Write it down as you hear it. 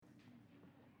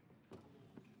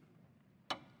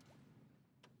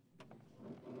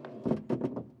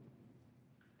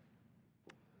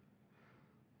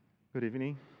Good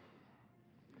evening.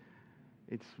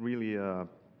 It's really a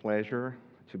pleasure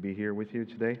to be here with you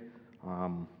today.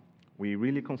 We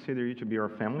really consider you to be our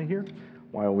family here.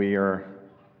 While we are,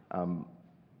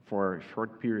 for a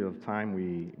short period of time,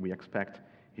 we expect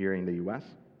here in the U.S.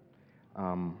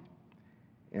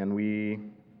 And we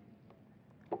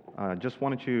just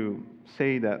wanted to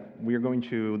say that we are going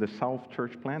to the South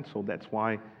Church plant, so that's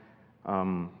why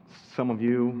some of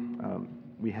you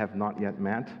we have not yet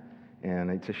met.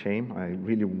 And it's a shame. I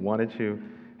really wanted to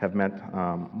have met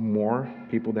more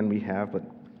people than we have, but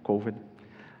COVID.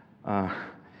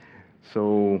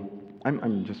 So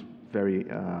I'm just very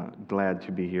glad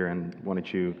to be here and wanted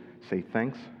to say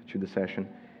thanks to the session.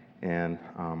 And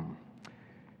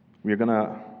we're going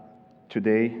to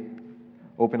today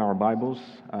open our Bibles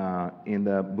in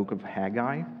the book of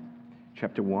Haggai,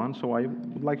 chapter 1. So I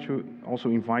would like to also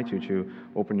invite you to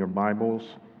open your Bibles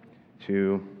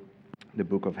to the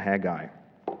book of Haggai.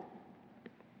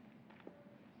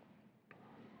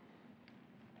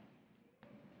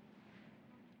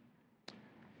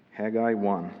 Haggai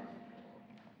 1.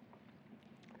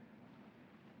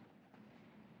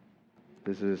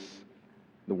 This is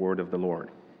the word of the Lord.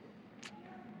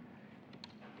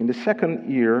 In the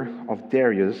second year of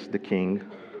Darius the king,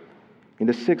 in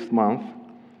the 6th month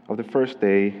of the first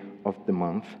day of the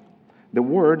month, the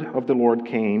word of the Lord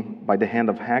came by the hand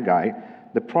of Haggai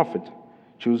the prophet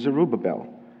to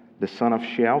Zerubbabel, the son of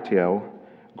Shealtiel,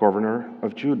 governor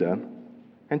of Judah,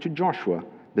 and to Joshua,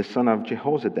 the son of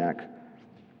Jehozadak,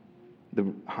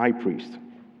 the high priest.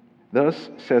 Thus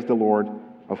says the Lord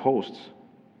of hosts,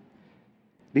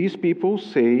 these people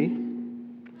say,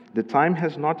 the time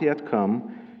has not yet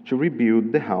come to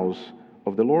rebuild the house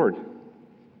of the Lord.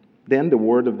 Then the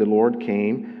word of the Lord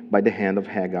came by the hand of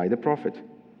Haggai the prophet.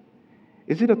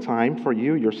 Is it a time for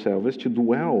you yourselves to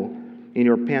dwell in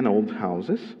your paneled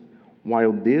houses,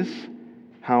 while this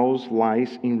house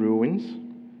lies in ruins?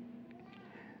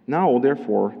 Now,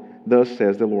 therefore, thus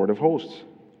says the Lord of hosts,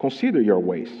 consider your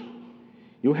ways.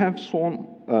 You have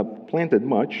planted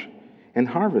much and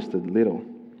harvested little.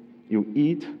 You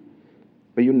eat,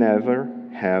 but you never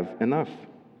have enough.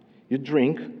 You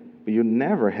drink, but you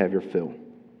never have your fill.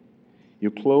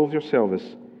 You clothe yourselves,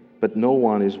 but no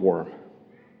one is warm.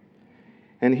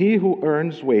 And he who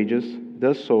earns wages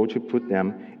does so to put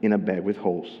them in a bag with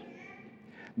holes.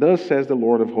 Thus says the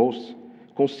Lord of hosts,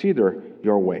 consider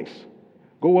your ways.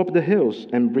 Go up the hills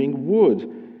and bring wood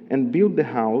and build the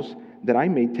house, that I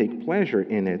may take pleasure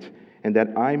in it, and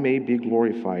that I may be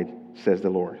glorified, says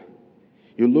the Lord.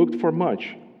 You looked for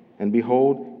much, and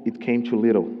behold, it came to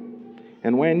little.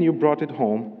 And when you brought it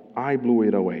home, I blew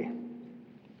it away.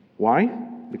 Why?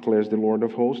 Declares the Lord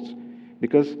of hosts.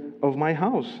 Because of my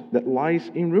house that lies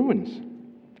in ruins,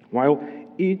 while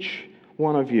each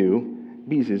one of you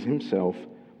busies himself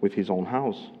with his own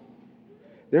house.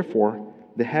 Therefore,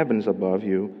 the heavens above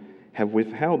you have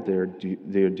withheld their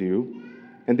dew,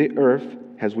 and the earth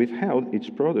has withheld its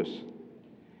produce.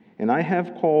 And I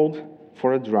have called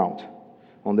for a drought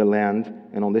on the land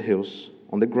and on the hills,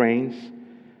 on the grains,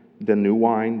 the new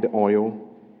wine, the oil,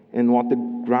 and what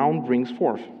the ground brings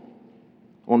forth,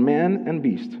 on man and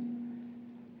beast,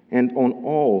 and on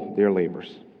all their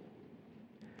labors.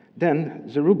 Then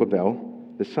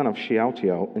Zerubbabel, the son of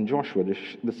Shealtiel, and Joshua,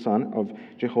 the son of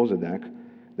Jehozadak,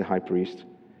 the high priest,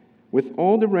 with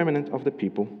all the remnant of the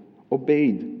people,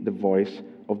 obeyed the voice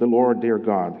of the Lord their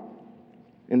God,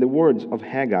 and the words of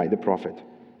Haggai the prophet,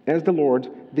 as the Lord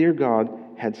their God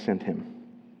had sent him.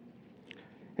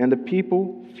 And the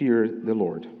people feared the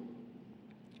Lord.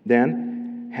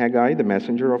 Then Haggai, the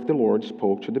messenger of the Lord,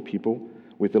 spoke to the people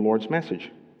with the Lord's message.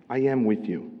 I am with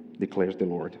you, declares the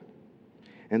Lord.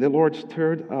 And the Lord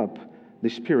stirred up the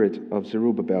spirit of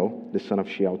Zerubbabel, the son of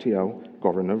Shealtiel,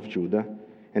 governor of Judah,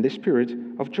 and the spirit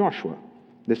of Joshua,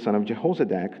 the son of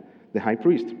Jehozadak, the high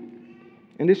priest,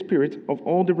 and the spirit of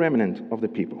all the remnant of the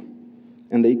people.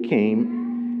 And they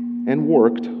came and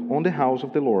worked on the house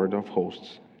of the Lord of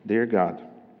hosts, their God,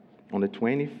 on the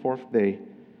 24th day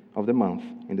of the month,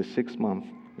 in the 6th month,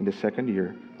 in the 2nd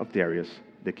year of Darius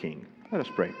the king. Let us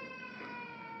pray.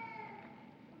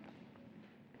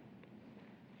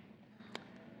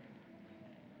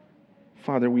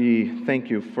 Father, we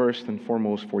thank you first and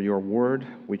foremost for your word,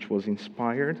 which was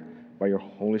inspired by your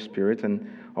Holy Spirit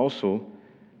and also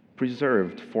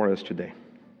preserved for us today.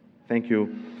 Thank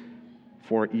you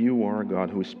for you are God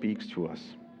who speaks to us.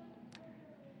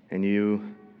 And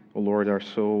you, O Lord, are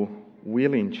so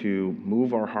willing to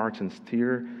move our hearts and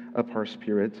stir up our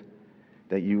spirit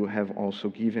that you have also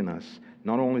given us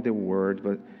not only the word,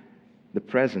 but the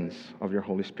presence of your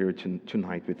Holy Spirit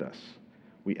tonight with us.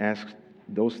 We ask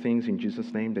those things in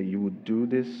Jesus' name, that you would do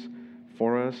this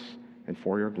for us and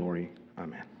for your glory.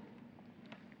 Amen.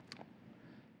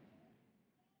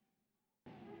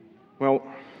 Well,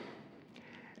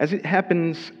 as it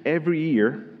happens every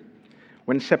year,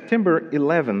 when September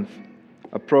 11th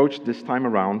approached this time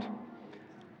around,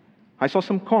 I saw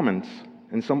some comments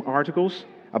and some articles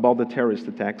about the terrorist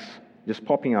attacks just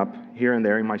popping up here and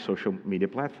there in my social media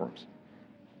platforms.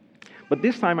 But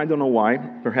this time, I don't know why,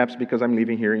 perhaps because I'm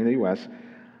living here in the US,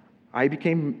 I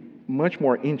became much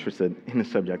more interested in the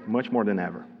subject, much more than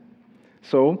ever.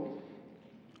 So,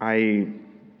 I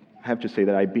have to say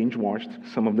that I binge-watched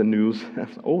some of the news,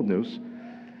 old news,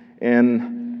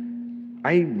 and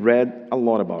I read a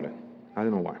lot about it. I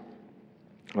don't know why.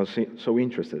 I was so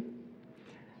interested.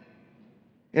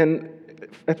 And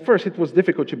at first, it was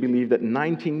difficult to believe that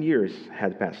 19 years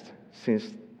had passed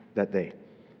since that day.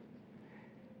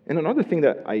 And another thing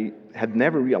that I had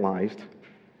never realized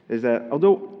is that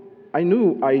although I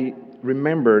knew I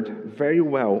remembered very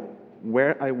well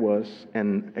where I was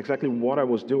and exactly what I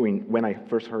was doing when I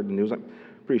first heard the news, I'm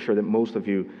pretty sure that most of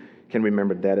you can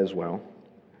remember that as well.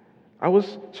 I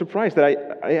was surprised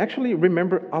that I actually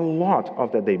remember a lot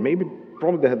of that day,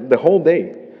 probably the whole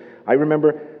day. I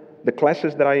remember the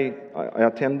classes that I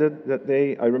attended that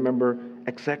day. I remember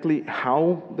exactly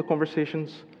how the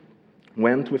conversations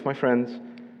went with my friends.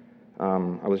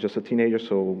 I was just a teenager,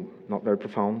 so not very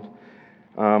profound.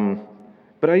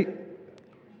 But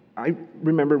I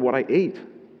remember what I ate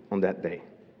on that day.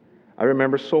 I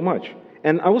remember so much.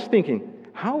 And I was thinking,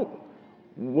 how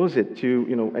was it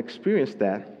to, experience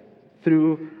that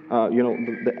through,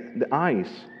 the eyes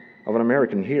of an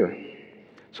American here?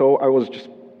 So I was just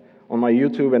on my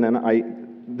YouTube, and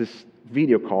then this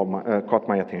video caught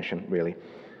my attention, really.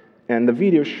 And the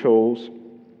video shows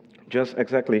just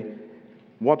exactly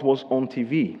what was on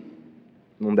TV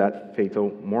on that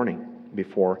fatal morning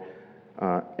before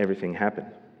everything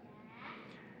happened.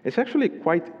 It's actually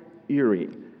quite eerie.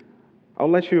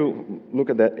 I'll let you look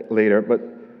at that later, but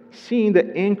seeing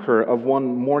the anchor of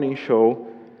one morning show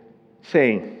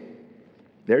saying,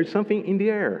 "There is something in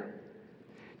the air,"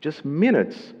 just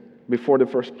minutes before the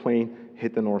first plane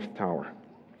hit the North Tower.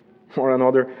 Or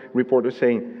another reporter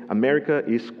saying, "America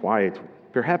is quiet,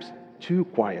 perhaps too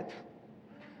quiet."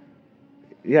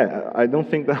 Yeah, I don't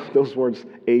think that those words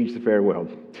aged very well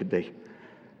today.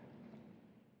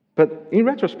 But in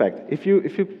retrospect, if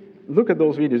you look at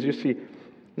those videos, you see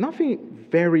nothing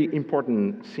very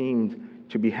important seemed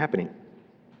to be happening.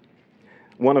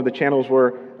 One of the channels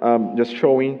were just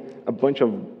showing a bunch of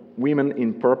women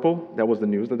in purple. That was the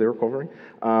news that they were covering.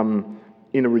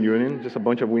 In a reunion, just a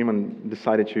bunch of women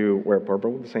decided to wear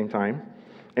purple at the same time.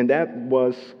 And that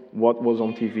was what was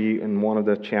on TV in one of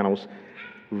the channels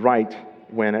right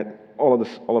when all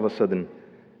of a sudden,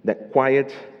 that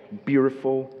quiet,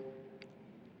 beautiful,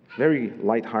 very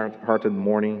light-hearted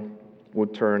morning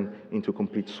would turn into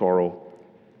complete sorrow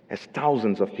as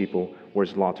thousands of people were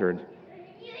slaughtered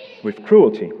with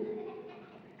cruelty.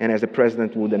 And as the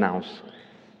president would announce,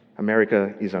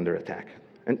 America is under attack.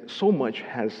 And so much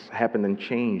has happened and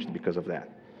changed because of that.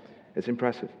 It's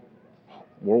impressive,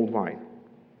 worldwide.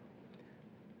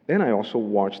 Then I also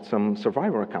watched some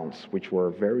survivor accounts, which were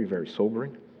very, very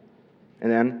sobering.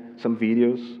 And then some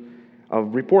videos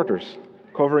of reporters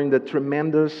covering the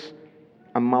tremendous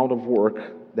amount of work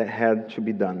that had to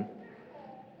be done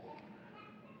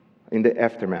in the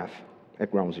aftermath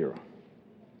at Ground Zero.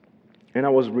 And I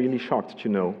was really shocked to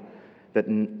know that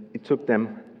it took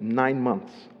them 9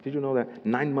 months. Did you know that?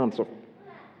 9 months of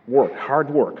work, hard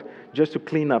work, just to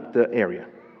clean up the area.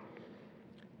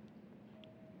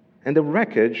 And the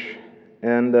wreckage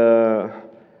and the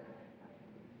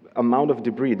amount of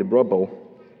debris, the rubble,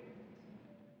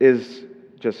 is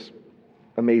just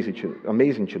amazing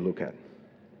to look at.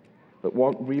 But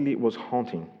what really was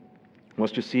haunting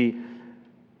was to see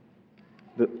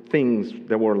the things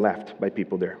that were left by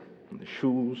people there. The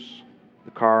shoes,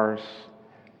 the cars,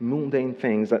 mundane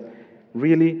things that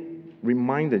really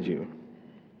reminded you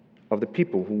of the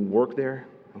people who worked there,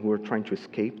 who were trying to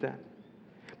escape that,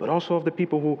 but also of the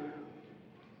people who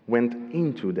went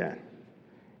into that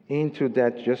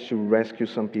just to rescue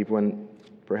some people, and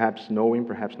perhaps knowing,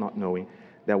 perhaps not knowing,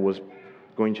 that was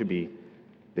going to be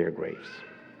their graves.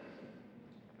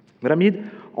 But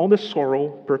amid all the sorrow,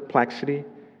 perplexity,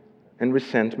 and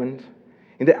resentment,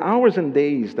 in the hours and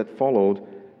days that followed,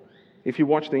 if you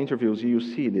watch the interviews, you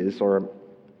see this, or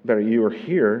better, you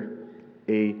hear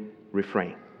a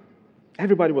refrain.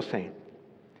 Everybody was saying,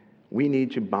 "We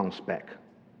need to bounce back."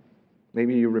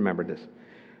 Maybe you remember this.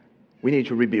 "We need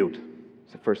to rebuild."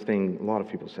 It's the first thing a lot of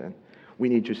people said. "We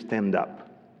need to stand up."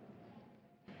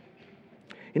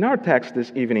 In our text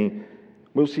this evening,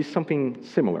 we'll see something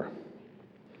similar.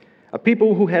 a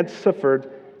people who had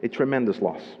suffered a tremendous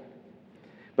loss,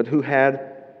 but who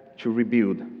had to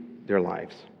rebuild their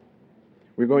lives.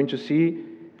 We're going to see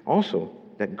also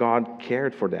that God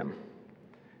cared for them,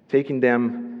 taking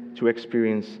them to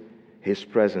experience His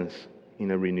presence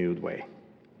in a renewed way.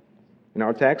 In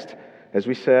our text, as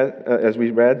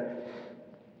we read,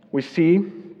 we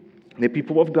see the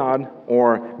people of God,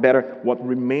 or better, what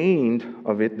remained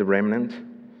of it, the remnant,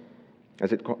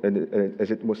 as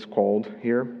it was called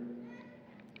here,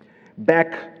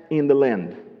 back in the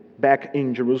land, back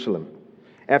in Jerusalem,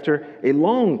 after a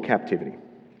long captivity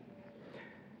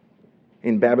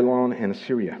in Babylon and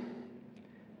Assyria.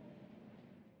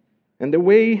 And the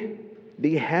way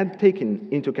they had taken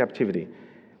into captivity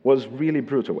was really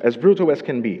brutal as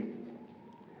can be.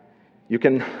 You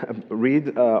can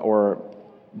read or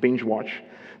binge watch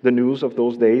the news of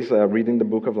those days, reading the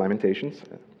book of Lamentations.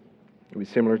 It was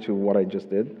similar to what I just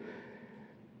did.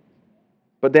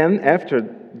 But then, after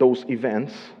those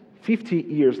events, 50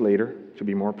 years later, to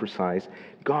be more precise,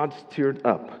 God stirred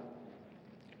up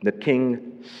the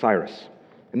King Cyrus,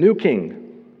 a new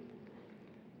king,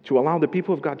 to allow the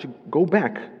people of God to go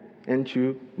back and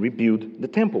to rebuild the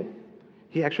temple.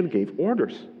 He actually gave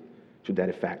orders to that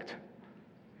effect.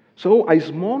 So a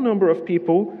small number of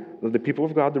people, the people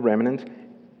of God, the remnant,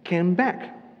 came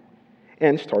back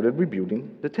and started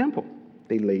rebuilding the temple.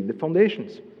 They laid the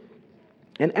foundations.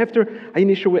 And after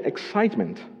initial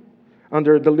excitement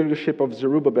under the leadership of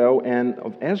Zerubbabel and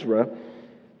of Ezra,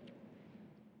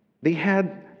 they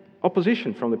had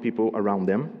opposition from the people around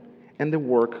them, and the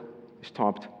work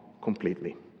stopped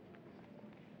completely.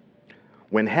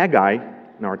 When Haggai,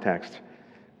 in our text,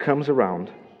 comes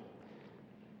around,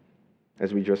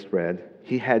 as we just read,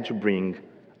 he had to bring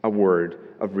a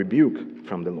word of rebuke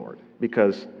from the Lord.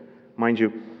 Because, mind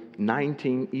you,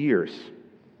 19 years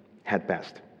had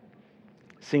passed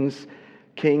since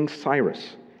King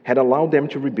Cyrus had allowed them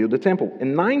to rebuild the temple.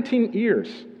 And 19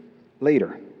 years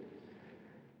later,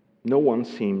 no one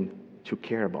seemed to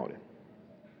care about it.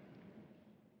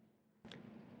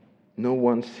 No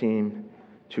one seemed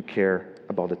to care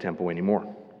about the temple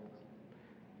anymore.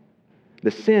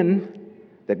 The sin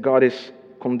that God is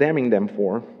condemning them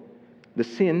for, the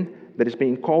sin that is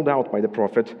being called out by the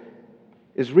prophet,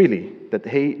 is really that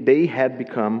they had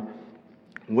become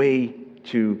way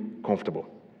too comfortable.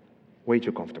 Way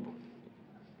too comfortable.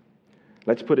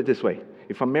 Let's put it this way.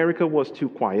 If America was too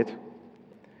quiet,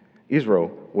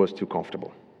 Israel was too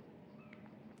comfortable.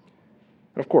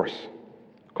 Of course,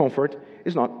 comfort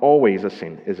is not always a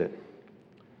sin, is it?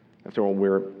 After all,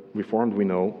 we're Reformed, we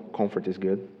know comfort is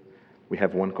good. We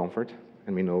have one comfort,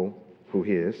 and we know who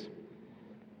He is.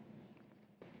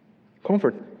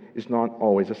 Comfort is not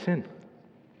always a sin.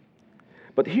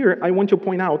 But here, I want to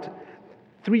point out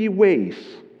 3 ways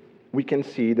we can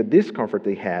see that this comfort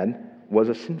they had was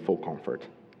a sinful comfort,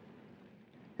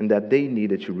 and that they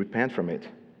needed to repent from it.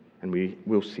 And we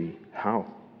will see how.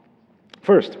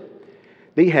 First,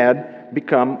 they had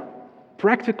become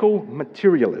practical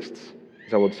materialists,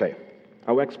 as I would say.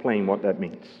 I will explain what that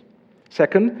means.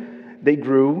 Second, they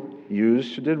grew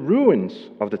used to the ruins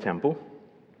of the temple.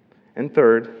 And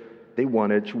third, they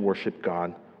wanted to worship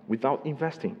God without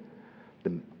investing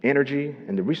the energy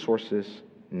and the resources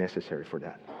necessary for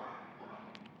that.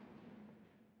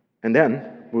 And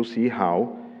then we'll see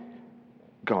how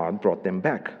God brought them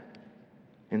back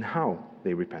and how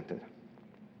they repented.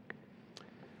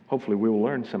 Hopefully we will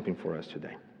learn something for us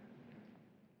today.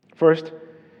 First,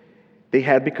 they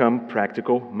had become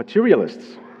practical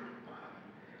materialists.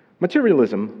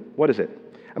 Materialism, what is it?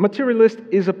 A materialist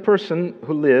is a person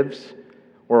who lives,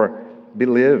 or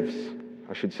believes,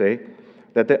 I should say,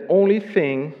 that the only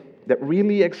thing that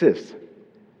really exists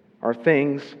are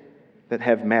things that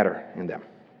have matter in them.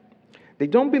 They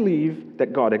don't believe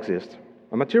that God exists.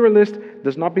 A materialist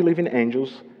does not believe in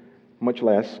angels, much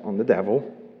less on the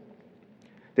devil.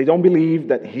 They don't believe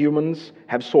that humans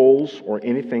have souls or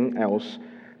anything else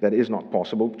that is not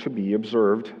possible to be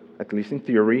observed, at least in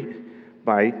theory,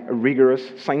 by a rigorous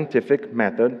scientific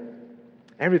method.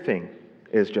 Everything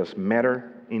is just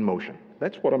matter in motion.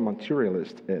 That's what a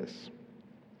materialist is.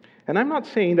 And I'm not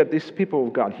saying that these people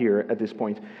of God here at this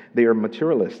point, they are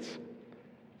materialists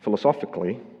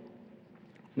philosophically.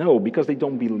 No, because they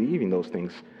don't believe in those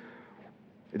things.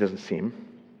 It doesn't seem.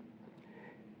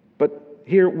 But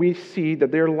here we see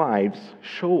that their lives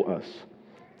show us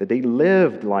that they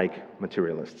lived like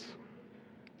materialists,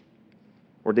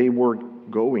 or they were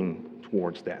going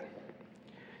towards that.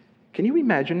 Can you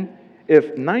imagine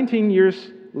if 19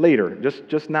 years later,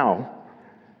 just now,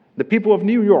 the people of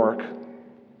New York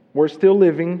were still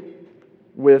living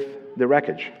with the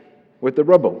wreckage, with the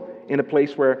rubble, in a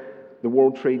place where the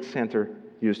World Trade Center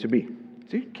used to be.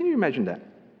 So can you imagine that?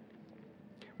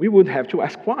 We would have to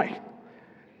ask why.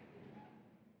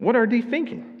 What are they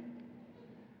thinking?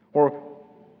 Or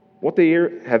what they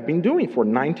have been doing for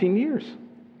 19 years?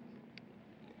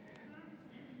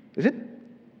 Is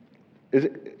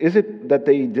it that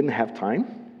they didn't have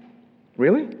time?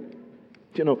 Really?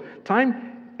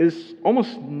 Time is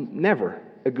almost never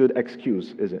a good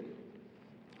excuse, is it,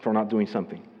 for not doing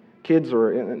something? Kids,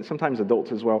 and sometimes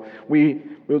adults as well, we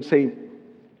would say,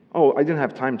 oh, I didn't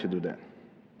have time to do that.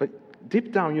 But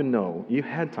deep down you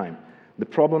had time. The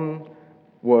problem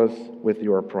was with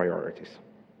your priorities.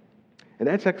 And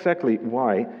that's exactly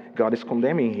why God is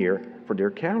condemning here for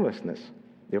their carelessness.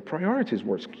 Their priorities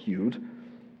were skewed.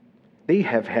 They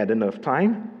have had enough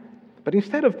time, but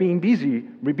instead of being busy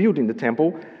rebuilding the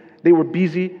temple, they were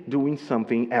busy doing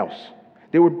something else.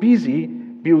 They were busy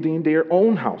building their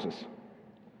own houses.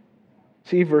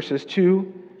 See verses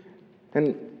 2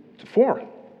 and 4.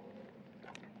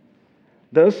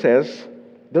 Thus says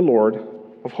the Lord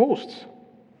of hosts.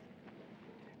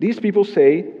 These people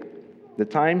say, the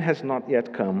time has not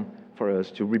yet come for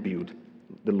us to rebuild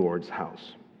the Lord's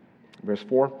house. Verse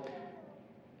 4,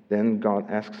 then God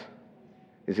asks,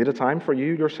 is it a time for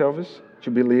you yourselves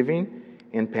to be living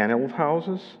in paneled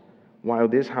houses while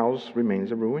this house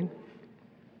remains a ruin?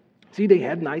 See, they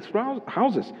had nice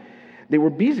houses. They were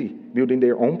busy building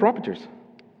their own properties.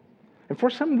 And for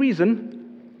some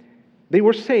reason, they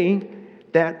were saying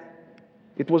that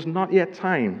it was not yet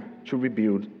time to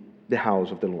rebuild the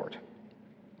house of the Lord.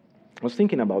 I was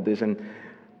thinking about this and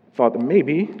thought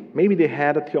maybe they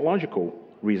had a theological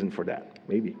reason for that.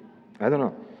 Maybe. I don't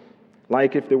know.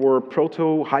 Like if they were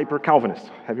proto-hyper-Calvinists.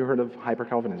 Have you heard of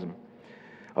hyper-Calvinism?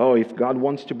 Oh, if God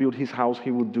wants to build his house,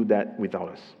 he would do that without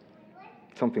us.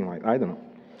 Something like that. I don't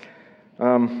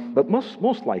know. But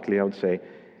most likely, I would say,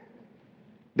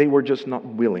 they were just not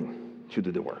willing to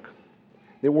do the work.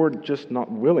 They were just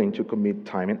not willing to commit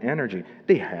time and energy.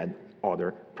 They had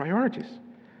other priorities.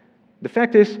 The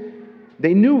fact is,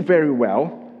 they knew very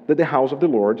well that the house of the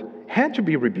Lord had to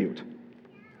be rebuilt.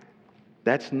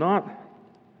 That's not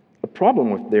a problem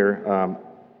with their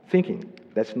thinking.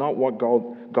 That's not what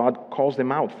God calls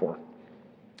them out for.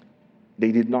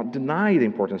 They did not deny the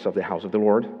importance of the house of the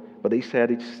Lord, but they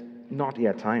said it's not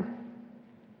yet time.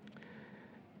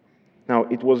 Now,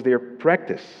 it was their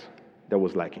practice that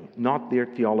was lacking, not their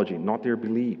theology, not their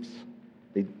beliefs.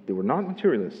 They were not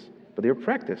materialists, but their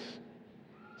practice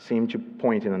seemed to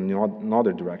point in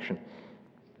another direction.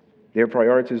 Their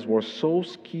priorities were so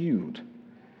skewed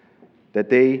that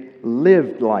they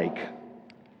lived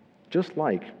just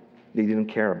like they didn't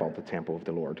care about the temple of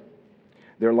the Lord.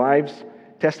 Their lives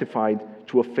testified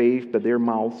to a faith that their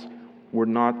mouths were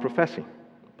not professing,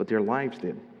 but their lives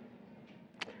did.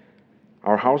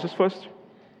 Our houses first,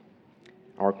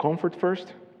 our comfort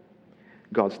first,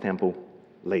 God's temple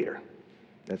later.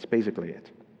 That's basically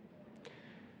it.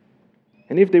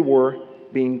 And if they were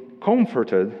being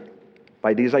comforted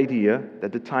by this idea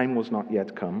that the time was not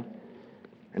yet come,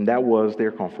 and that was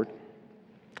their comfort,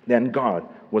 then God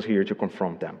was here to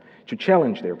confront them, to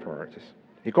challenge their priorities.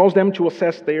 He calls them to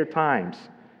assess their times.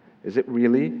 Is it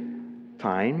really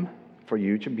time for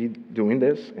you to be doing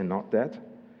this and not that?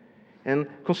 And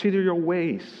consider your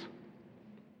ways,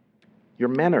 your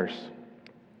manners.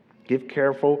 Give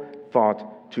careful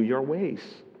thought to your ways.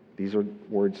 These are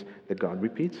words that God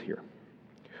repeats here.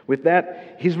 With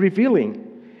that, he's revealing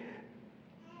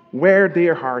where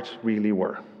their hearts really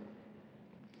were.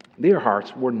 Their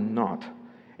hearts were not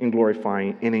in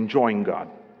glorifying and enjoying God.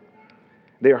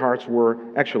 Their hearts were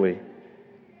actually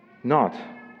not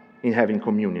in having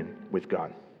communion with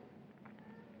God.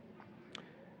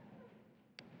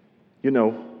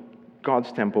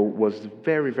 God's temple was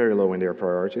very, very low in their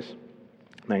priorities,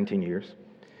 19 years.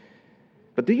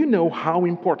 But do you know how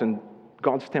important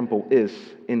God's temple is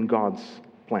in God's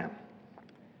plan?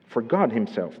 For God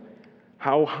himself,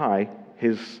 how high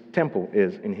his temple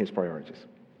is in his priorities.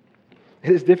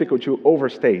 It is difficult to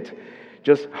overstate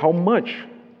just how much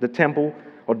the temple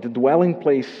or the dwelling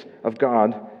place of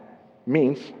God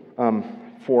means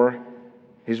for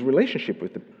his relationship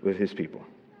with his people.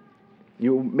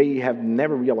 You may have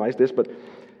never realized this, but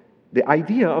the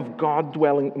idea of God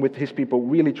dwelling with his people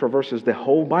really traverses the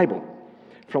whole Bible.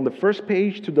 From the first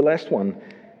page to the last one.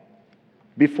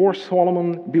 Before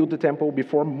Solomon built the temple,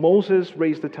 before Moses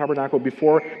raised the tabernacle,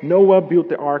 before Noah built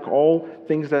the ark, all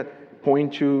things that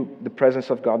point to the presence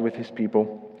of God with his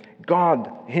people.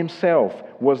 God himself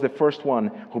was the first one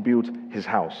who built his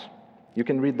house. You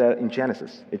can read that in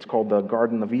Genesis. It's called the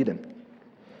Garden of Eden.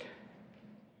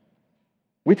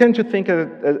 We tend to think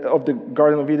of the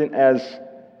Garden of Eden as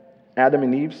Adam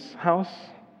and Eve's house?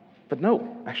 But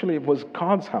no, actually it was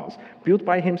God's house, built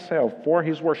by himself for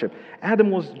his worship.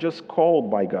 Adam was just called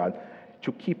by God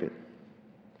to keep it,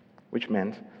 which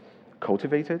meant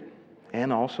cultivate it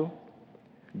and also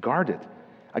guard it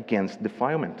against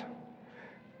defilement.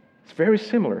 It's very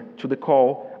similar to the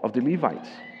call of the Levites.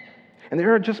 And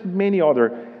there are just many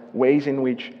other ways in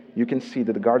which you can see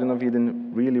that the Garden of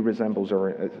Eden really resembles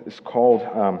or is called,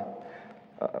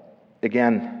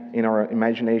 again, in our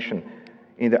imagination,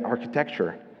 in the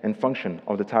architecture and function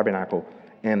of the tabernacle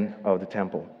and of the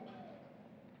temple.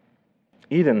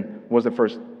 Eden was the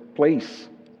first place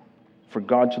for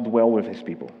God to dwell with his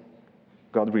people.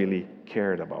 God really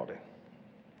cared about it.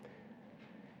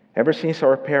 Ever since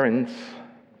our parents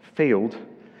failed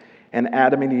and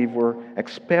Adam and Eve were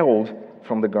expelled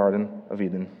from the Garden of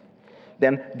Eden,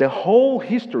 then the whole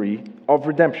history of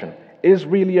redemption is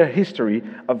really a history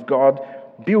of God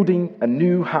building a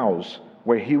new house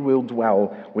where he will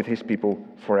dwell with his people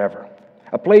forever.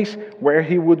 A place where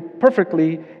he would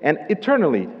perfectly and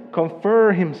eternally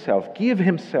confer himself, give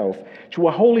himself to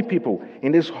a holy people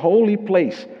in this holy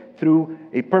place through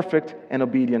a perfect and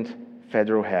obedient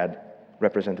federal head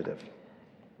representative.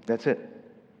 That's it.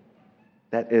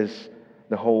 That is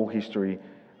the whole history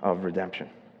of redemption.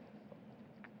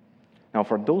 Now,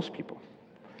 for those people,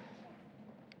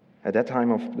 at that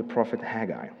time of the prophet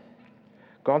Haggai,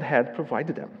 God had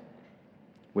provided them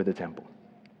with the temple.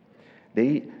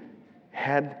 They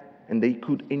had and they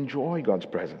could enjoy God's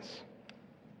presence.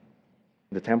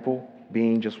 The temple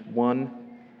being just one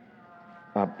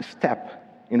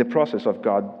step in the process of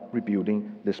God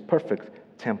rebuilding this perfect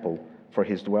temple for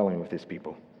his dwelling with his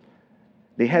people.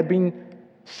 They had been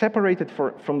separated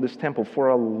from this temple for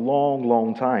a long,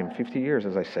 long time, 50 years,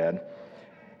 as I said.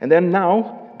 And then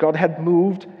now, God had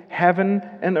moved heaven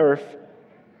and earth,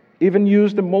 even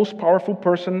used the most powerful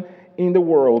person in the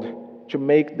world to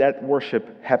make that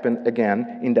worship happen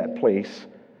again in that place.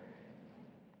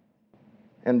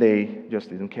 And they just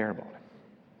didn't care about it.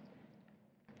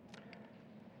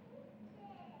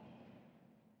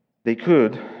 They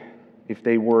could, if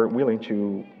they were willing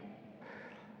to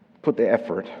put the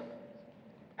effort,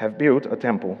 have built a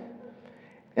temple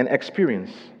and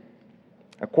experience,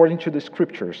 according to the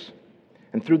scriptures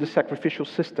and through the sacrificial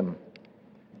system,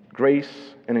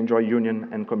 grace and enjoy union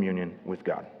and communion with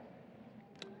God.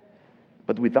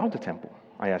 But without the temple,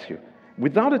 I ask you,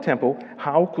 without a temple,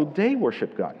 how could they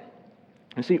worship God?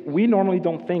 You see, we normally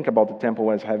don't think about the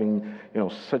temple as having,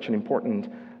 such an importance,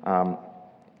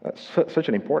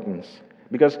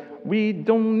 because we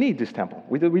don't need this temple.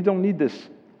 We don't need this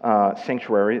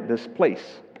sanctuary, this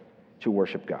place to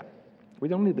worship God. We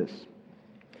don't need this.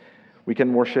 We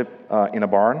can worship in a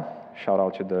barn. Shout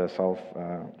out to the South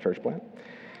Church plant.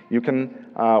 You can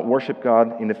worship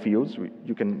God in the fields.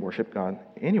 You can worship God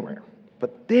anywhere.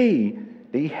 But they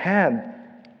had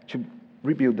to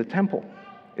rebuild the temple.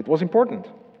 It was important.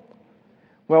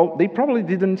 Well, they probably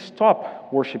didn't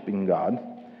stop worshiping God,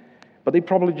 but they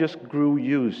probably just grew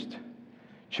used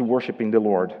to worshiping the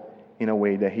Lord in a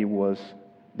way that they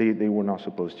were not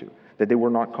supposed to, that they were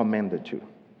not commanded to.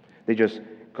 They just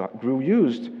grew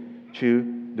used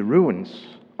to the ruins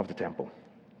of the temple.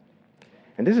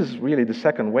 And this is really the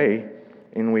second way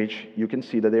in which you can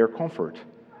see that their comfort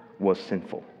was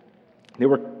sinful. They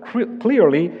were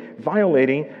clearly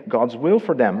violating God's will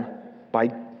for them by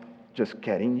just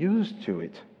getting used to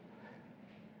it.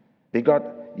 They got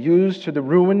used to the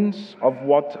ruins of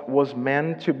what was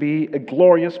meant to be a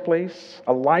glorious place,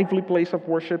 a lively place of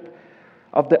worship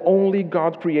of the only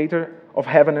God creator of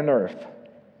heaven and earth.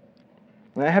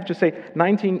 And I have to say,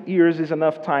 19 years is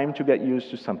enough time to get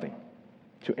used to something,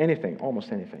 to anything,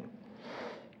 almost anything.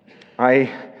 I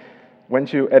went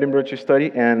to Edinburgh to study,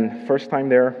 and first time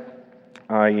there,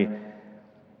 I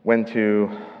went to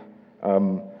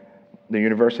the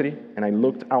university, and I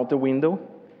looked out the window,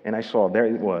 and I saw, there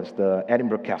it was, the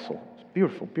Edinburgh Castle. It's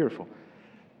beautiful, beautiful.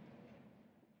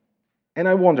 And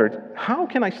I wondered, how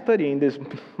can I study in this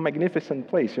magnificent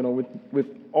place, with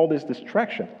all this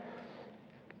distraction?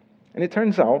 And it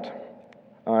turns out,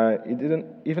 it didn't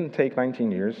even take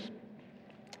 19 years.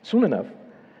 Soon enough,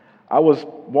 I was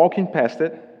walking past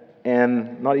it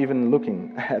and not even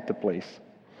looking at the place.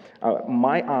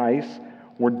 My eyes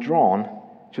were drawn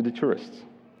to the tourists.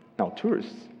 Now,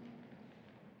 tourists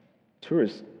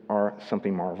are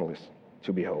something marvelous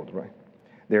to behold, right?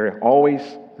 They're always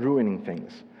ruining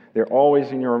things. They're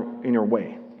always in your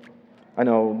way. I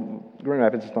know Grand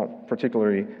Rapids is not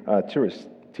particularly a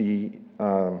touristy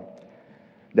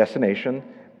destination,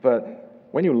 but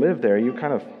when you live there, you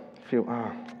kind of feel,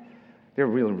 they're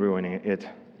really ruining it.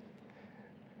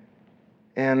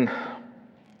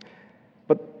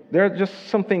 But there are just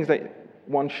some things that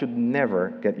one should never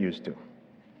get used to.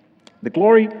 The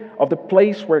glory of the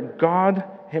place where God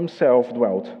Himself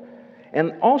dwelt,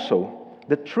 and also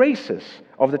the traces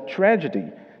of the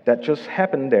tragedy that just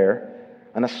happened there,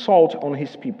 an assault on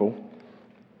His people.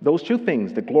 Those two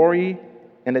things, the glory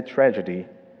and the tragedy,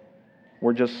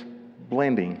 were just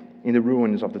blending in the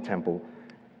ruins of the temple.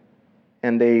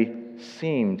 And they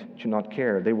seemed to not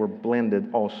care. They were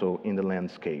blended also in the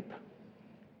landscape.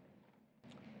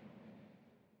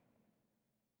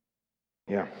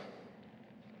 Yeah.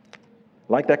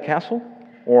 Like that castle,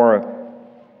 or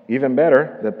even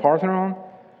better, the Parthenon,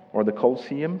 or the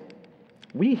Colosseum,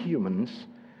 we humans,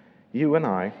 you and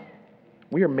I,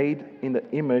 we are made in the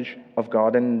image of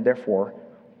God, and therefore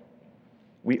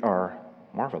we are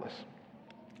marvelous.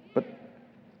 But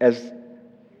as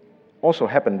also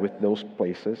happened with those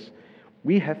places,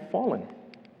 we have fallen,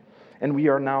 and we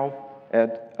are now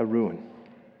at a ruin.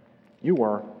 You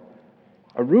are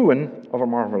a ruin of a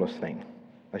marvelous thing,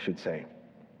 I should say.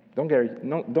 Don't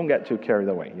get too carried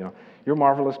away. You're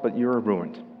marvelous, but you're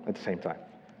ruined at the same time.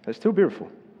 It's too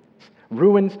beautiful.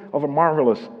 Ruins of a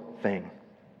marvelous thing.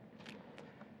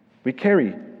 We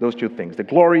carry those two things, the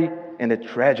glory and the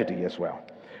tragedy as well.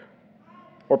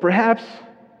 Or perhaps,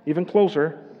 even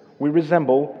closer, we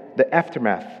resemble the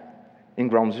aftermath in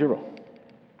Ground Zero.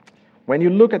 When you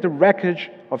look at the wreckage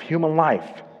of human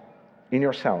life in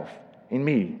yourself, in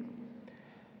me,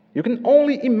 you can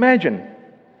only imagine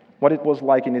what it was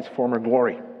like in its former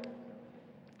glory.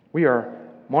 We are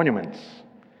monuments,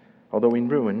 although in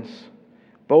ruins,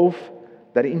 both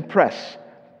that impress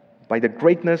by the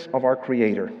greatness of our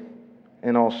Creator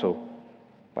and also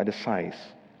by the size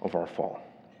of our fall.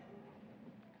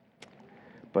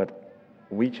 But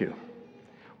we too,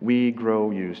 we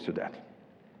grow used to that,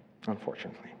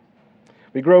 unfortunately.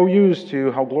 We grow used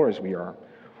to how glorious we are.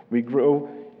 We grow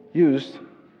used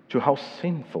to how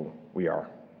sinful we are.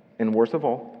 And worst of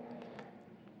all,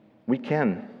 we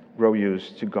can grow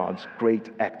used to God's great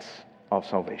acts of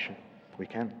salvation. We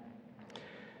can.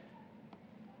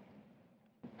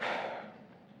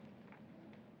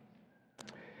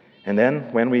 And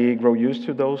then, when we grow used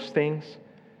to those things,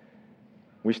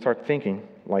 we start thinking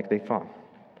like they thought.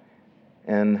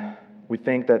 And we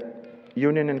think that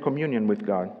union and communion with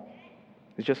God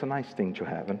is just a nice thing to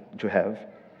have,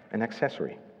 an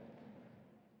accessory.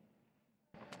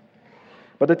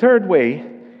 But the third way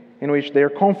in which their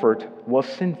comfort was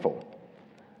sinful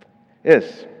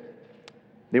is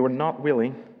they were not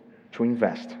willing to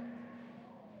invest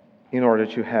in order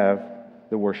to have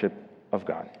the worship of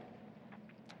God.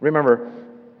 Remember,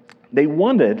 they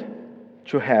wanted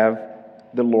to have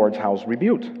the Lord's house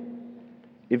rebuilt.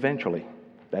 Eventually.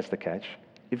 That's the catch.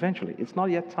 Eventually. It's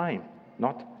not yet time.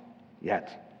 Not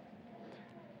yet.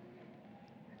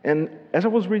 And as I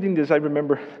was reading this, I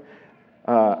remember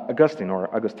St.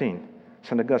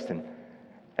 Augustine,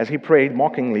 as he prayed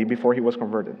mockingly before he was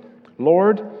converted.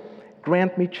 Lord,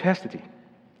 grant me chastity.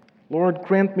 Lord,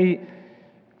 grant me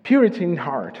purity in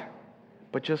heart.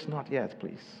 But just not yet,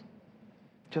 please.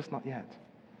 Just not yet.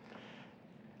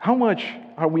 How much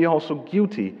are we also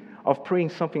guilty of praying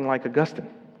something like Augustine?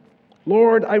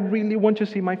 Lord, I really want to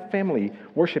see my family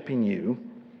worshiping you,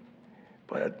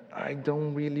 but I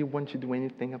don't really want to do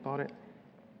anything about it.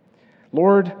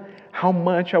 Lord, how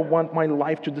much I want my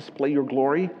life to display your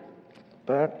glory,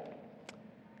 but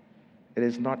it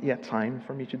is not yet time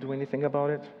for me to do anything about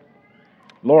it.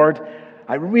 Lord,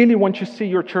 I really want to see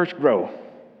your church grow,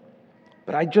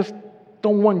 but I just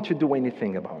don't want to do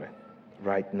anything about it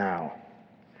right now.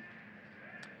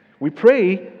 We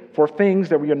pray for things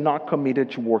that we are not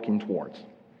committed to working towards.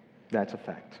 That's a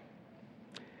fact.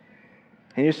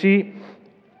 And you see,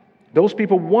 those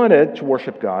people wanted to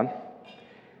worship God,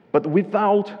 but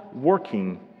without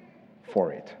working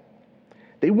for it.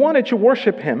 They wanted to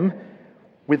worship Him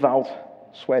without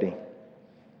sweating.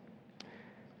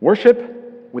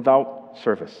 Worship without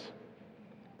service.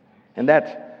 And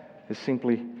that is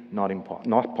simply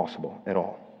not possible at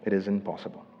all. It is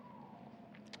impossible.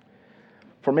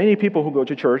 For many people who go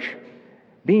to church,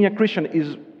 being a Christian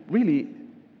is really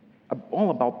all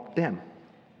about them.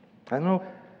 I know,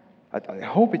 I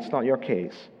hope it's not your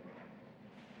case.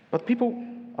 But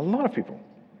a lot of people,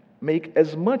 make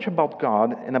as much about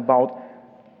God and about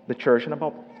the church and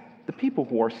about the people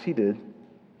who are seated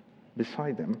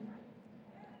beside them.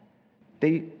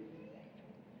 They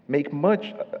make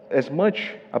as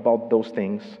much about those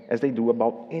things as they do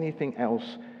about anything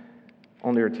else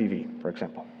on their TV, for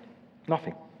example.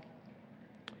 Nothing.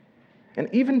 And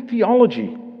even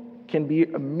theology can be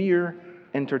a mere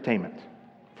entertainment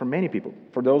for many people.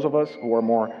 For those of us who are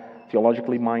more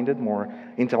theologically minded, more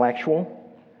intellectual,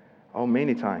 Oh,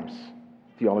 many times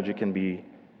theology can be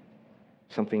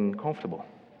something comfortable,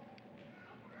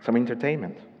 some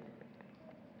entertainment.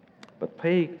 But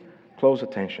pay close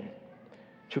attention.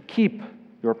 To keep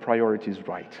your priorities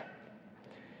right,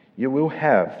 you will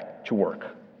have to work.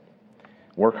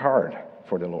 Work hard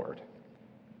for the Lord.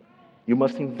 You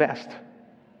must invest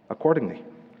accordingly.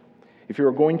 If you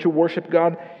are going to worship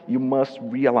God, you must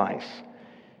realize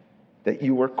that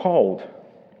you are called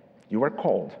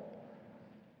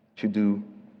to do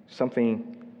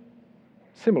something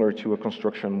similar to a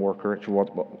construction worker, to what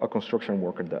a construction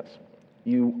worker does.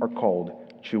 You are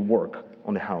called to work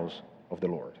on the house of the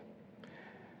Lord.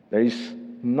 There is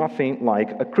nothing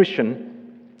like a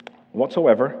Christian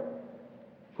whatsoever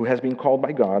who has been called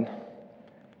by God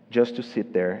just to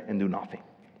sit there and do nothing.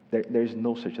 There is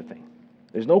no such a thing.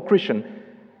 There's no Christian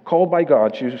called by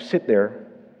God to sit there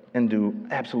and do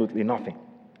absolutely nothing.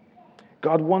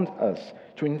 God wants us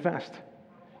to invest,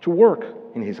 to work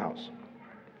in His house.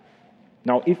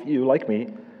 Now, if you, like me,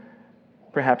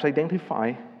 perhaps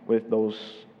identify with those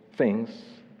things,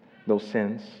 those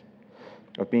sins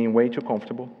of being way too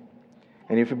comfortable,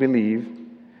 and if you believe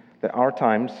that our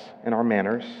times and our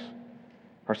manners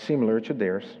are similar to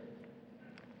theirs,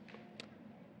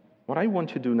 what I want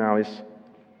to do now is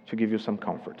to give you some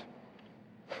comfort.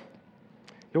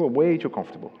 You are way too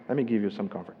comfortable. Let me give you some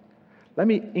comfort. Let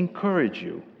me encourage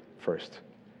you first,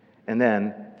 and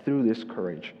then through this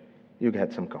courage, you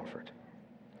get some comfort.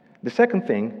 The second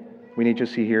thing we need to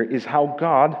see here is how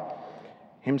God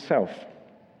Himself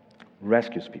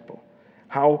rescues people,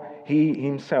 how He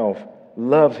Himself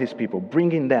loves His people,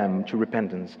 bringing them to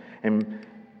repentance and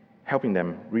helping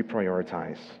them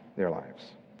reprioritize their lives.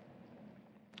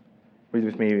 Read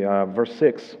with me verse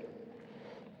 6.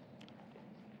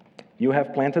 You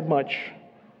have planted much,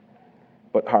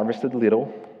 but harvested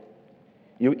little.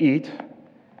 You eat,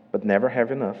 but never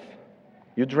have enough.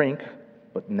 You drink,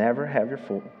 but never have your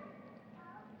full.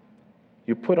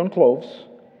 You put on clothes,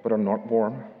 but are not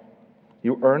warm.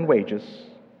 You earn wages,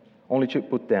 only to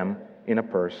put them in a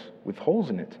purse with holes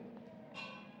in it.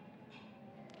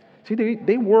 See,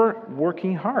 they were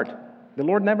working hard. The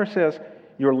Lord never says,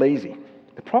 you're lazy.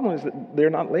 The problem is that they're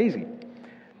not lazy.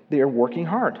 They are working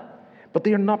hard, but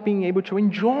they are not being able to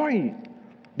enjoy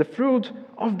the fruit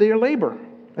of their labor.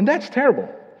 And that's terrible.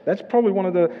 That's probably one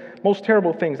of the most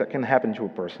terrible things that can happen to a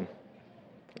person.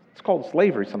 It's called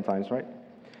slavery sometimes, right?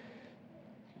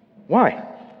 Why?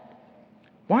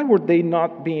 Why were they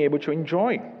not being able to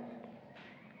enjoy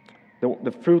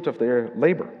the fruit of their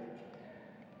labor?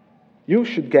 You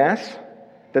should guess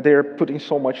that they're putting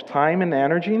so much time and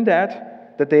energy in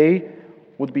that they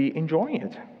would be enjoying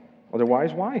it.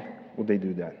 Otherwise, why would they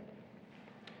do that?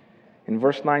 In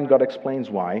verse 9, God explains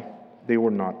why they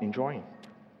were not enjoying.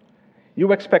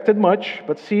 You expected much,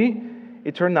 but see,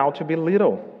 it turned out to be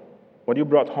little. What you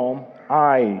brought home,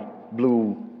 I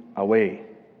blew away.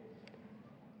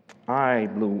 I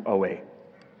blew away.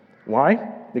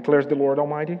 Why? Declares the Lord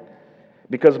Almighty.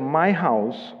 Because of my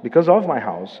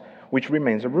house, which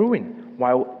remains a ruin,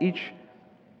 while each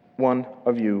one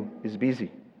of you is busy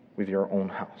with your own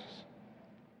house.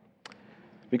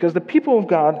 Because the people of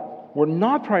God were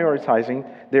not prioritizing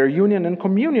their union and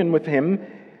communion with Him,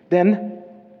 then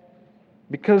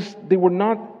because they were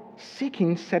not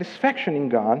seeking satisfaction in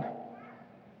God,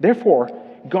 therefore,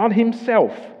 God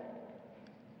Himself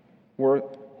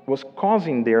was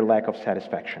causing their lack of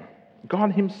satisfaction.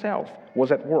 God Himself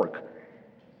was at work,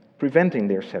 preventing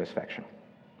their satisfaction.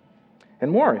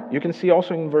 And more, you can see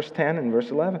also in verse 10 and verse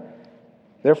 11.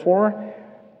 Therefore,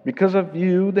 because of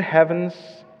you, the heavens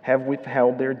have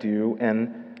withheld their dew,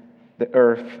 and the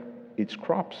earth its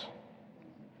crops.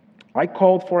 I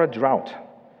called for a drought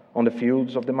on the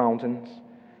fields of the mountains,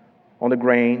 on the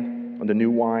grain, on the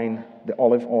new wine, the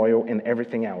olive oil, and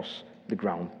everything else the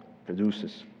ground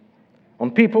produces, on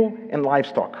people and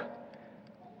livestock,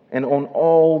 and on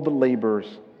all the labors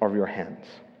of your hands.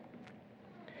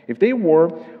 If they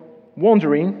were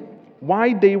wondering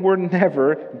why they were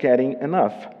never getting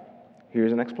enough,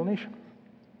 here's an explanation.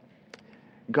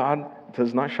 God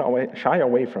does not shy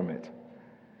away from it.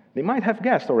 They might have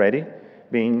guessed already,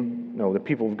 being the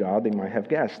people of God, they might have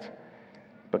guessed.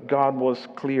 But God was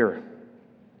clear,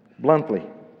 bluntly.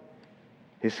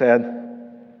 He said,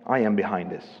 I am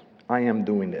behind this. I am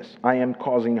doing this. I am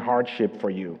causing hardship for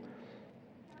you.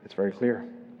 It's very clear.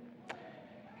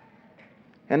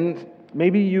 And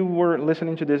maybe you were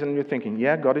listening to this and you're thinking,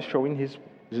 yeah, God is showing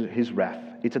His wrath.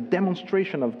 It's a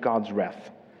demonstration of God's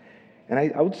wrath. And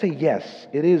I would say, yes,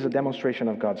 it is a demonstration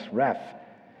of God's wrath.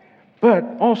 But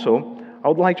also, I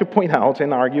would like to point out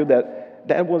and argue that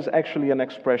that was actually an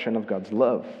expression of God's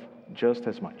love, just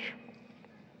as much.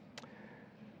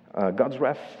 God's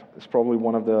wrath is probably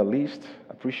one of the least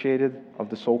appreciated of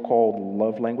the so-called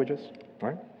love languages,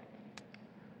 right?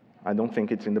 I don't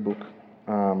think it's in the book,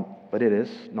 but it is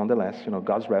nonetheless.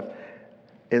 God's wrath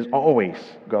is always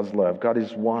God's love. God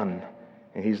is one,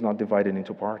 and He's not divided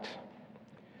into parts.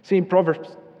 See, in Proverbs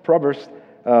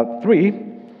 3,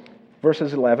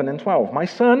 verses 11 and 12, "My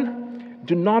son,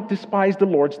 do not despise the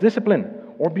Lord's discipline,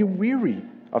 or be weary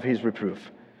of His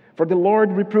reproof. For the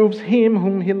Lord reproves him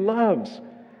whom He loves,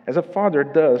 as a father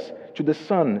does to the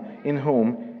son in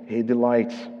whom He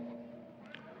delights."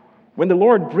 When the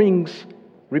Lord brings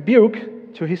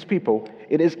rebuke to His people,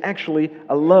 it is actually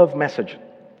a love message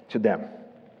to them.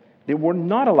 They were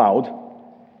not allowed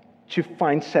to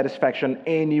find satisfaction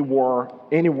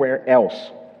anywhere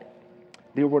else.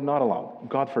 They were not allowed.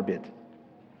 God forbid.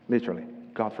 Literally,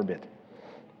 God forbid.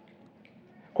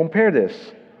 Compare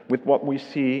this with what we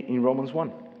see in Romans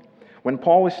 1. When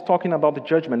Paul is talking about the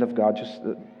judgment of God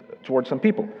towards some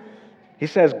people, he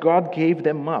says God gave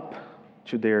them up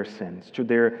to their sins, to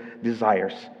their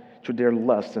desires, to their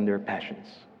lusts and their passions.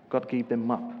 God gave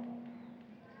them up.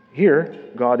 Here,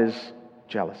 God is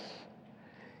jealous.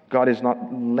 God is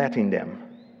not letting them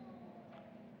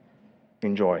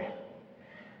enjoy.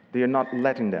 They are not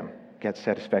letting them get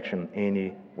satisfaction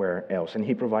anywhere else. And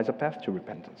He provides a path to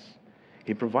repentance.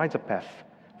 He provides a path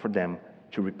for them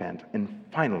to repent and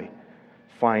finally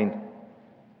find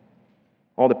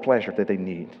all the pleasure that they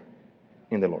need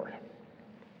in the Lord.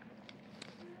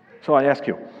 So I ask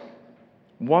you,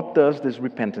 what does this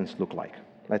repentance look like?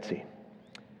 Let's see.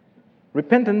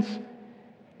 Repentance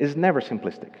is never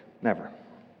simplistic, never.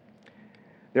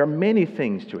 There are many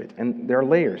things to it, and there are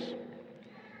layers.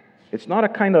 It's not a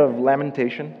kind of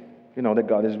lamentation, that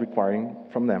God is requiring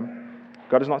from them.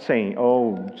 God is not saying,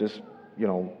 just,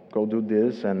 go do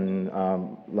this and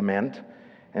lament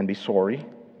and be sorry.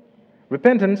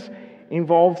 Repentance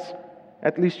involves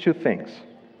at least two things,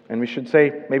 and we should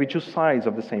say maybe two sides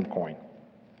of the same coin.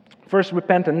 First,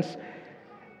 repentance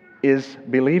is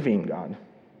believing God.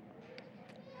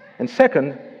 And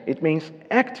second, it means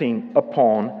acting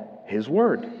upon His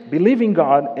word. Believing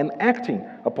God and acting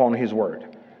upon His word.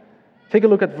 Take a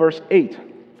look at verse 8.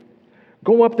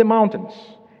 "Go up the mountains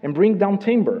and bring down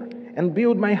timber and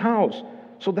build my house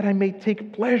so that I may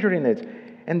take pleasure in it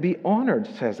and be honored,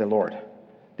 says the Lord."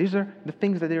 These are the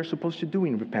things that they are supposed to do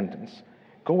in repentance.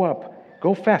 Go up,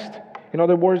 go fast. In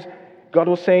other words, God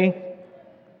was saying,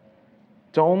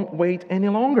 don't wait any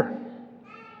longer.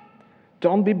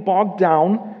 Don't be bogged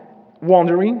down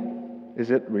wondering,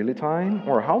 is it really time?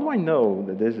 Or how do I know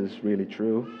that this is really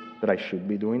true, that I should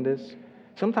be doing this?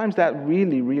 Sometimes that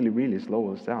really, really, really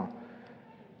slows us down.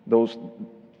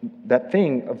 That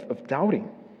thing of doubting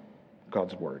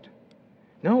God's word.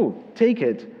 No, take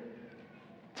it.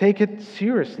 Take it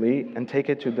seriously and take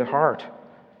it to the heart.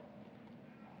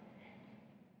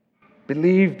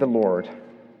 Believe the Lord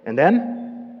and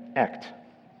then act.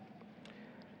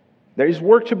 There is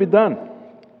work to be done.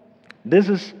 This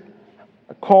is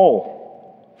a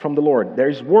call from the Lord. There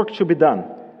is work to be done.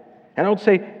 And I would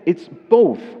say it's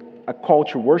both a call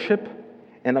to worship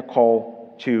and a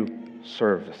call to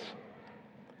service.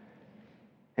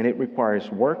 And it requires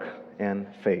work and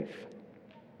faith.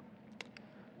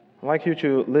 I'd like you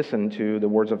to listen to the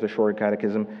words of the Short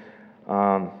Catechism,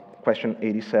 question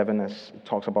 87, as it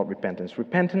talks about repentance.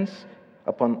 Repentance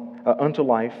unto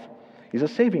life is a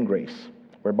saving grace,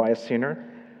 whereby a sinner,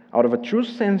 out of a true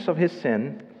sense of his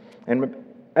sin and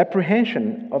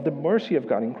apprehension of the mercy of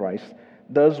God in Christ,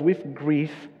 does with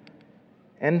grief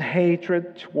and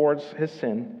hatred towards his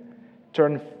sin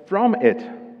turn from it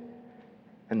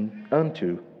and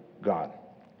unto God,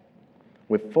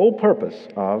 with full purpose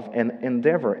of and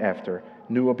endeavor after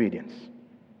new obedience.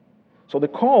 So the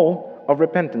call of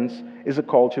repentance is a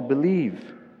call to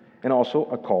believe and also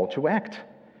a call to act.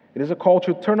 It is a call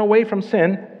to turn away from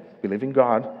sin, believing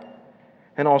God,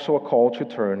 and also a call to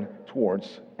turn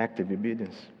towards active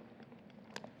obedience.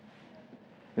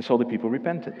 And so the people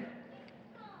repented.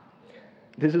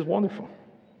 This is wonderful.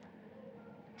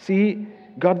 See,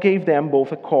 God gave them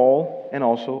both a call and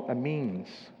also a means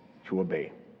to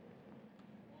obey.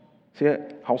 See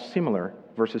how similar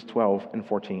verses 12 and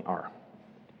 14 are.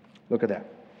 Look at that.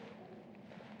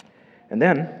 And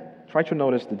then, try to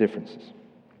notice the differences.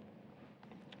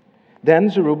 Then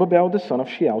Zerubbabel the son of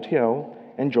Shealtiel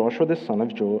and Joshua the son of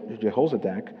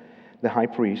Jehozadak, the high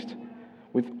priest,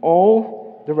 with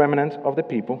all the remnant of the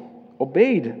people,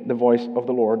 obeyed the voice of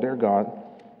the Lord their God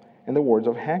and the words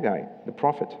of Haggai the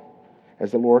prophet,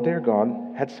 as the Lord their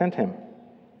God had sent him.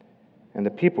 And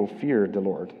the people feared the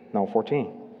Lord. Now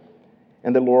 14.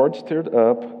 And the Lord stirred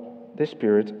up the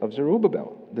spirit of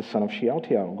Zerubbabel, the son of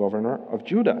Shealtiel, governor of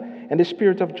Judah, and the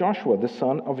spirit of Joshua, the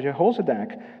son of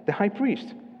Jehozadak, the high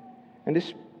priest, and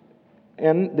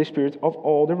the spirit of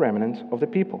all the remnant of the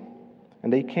people.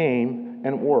 And they came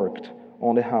and worked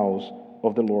on the house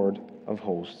of the Lord of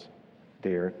hosts,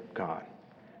 their God.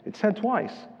 It's said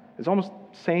twice. It's almost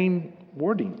same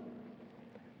wording.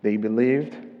 They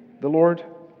believed the Lord.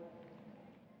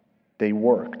 They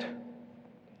worked.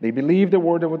 They believed the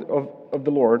word of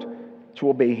the Lord to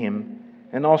obey Him.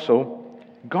 And also,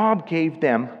 God gave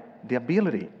them the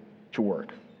ability to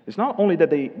work. It's not only that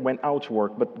they went out to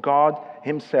work, but God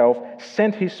Himself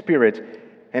sent His Spirit.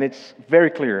 And it's very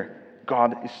clear,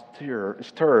 God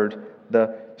stirred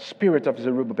the spirit of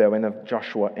Zerubbabel and of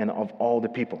Joshua and of all the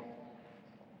people.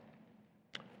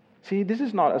 See, this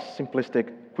is not a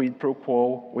simplistic quid pro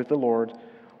quo with the Lord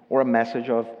or a message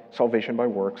of salvation by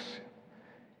works.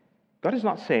 God is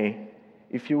not saying,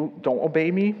 if you don't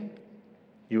obey me,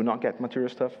 you will not get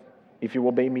material stuff. If you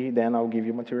obey me, then I'll give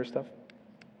you material stuff.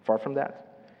 Far from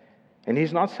that. And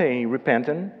He's not saying, repent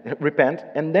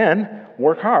and then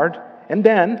work hard, and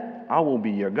then I will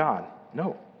be your God.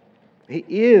 No. He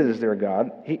is their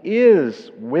God. He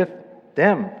is with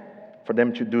them for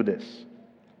them to do this.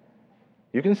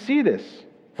 You can see this.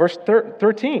 Verse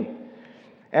 13.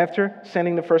 After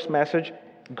sending the first message,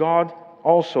 God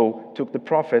also took the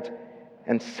prophet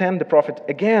and sent the prophet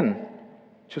again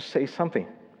to say something.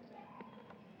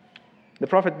 The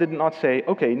prophet did not say,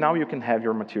 okay, now you can have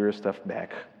your material stuff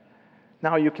back.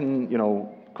 Now you can,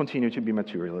 continue to be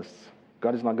materialists.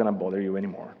 God is not going to bother you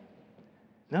anymore.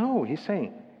 No, He's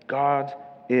saying, God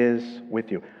is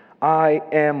with you. I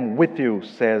am with you,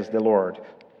 says the Lord.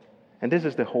 And this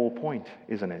is the whole point,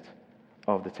 isn't it,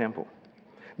 of the temple.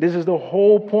 This is the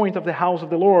whole point of the house of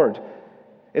the Lord.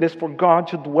 It is for God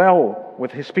to dwell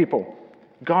with His people.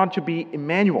 God to be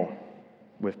Emmanuel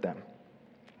with them.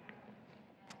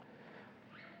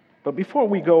 But before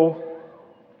we go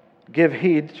give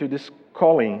heed to this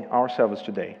calling ourselves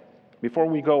today, before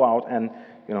we go out and,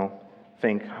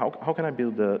 think, how can I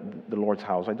build the Lord's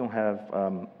house? I don't have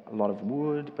a lot of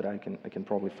wood, but I can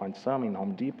probably find some in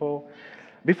Home Depot.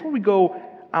 Before we go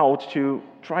out to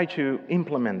try to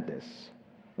implement this,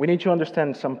 we need to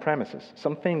understand some premises,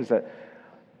 some things that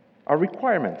are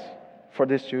requirements for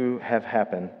this to have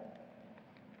happened.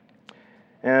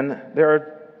 And there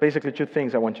are basically two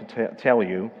things I want to tell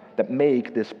you that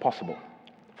make this possible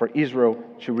for Israel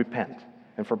to repent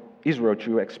and for Israel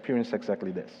to experience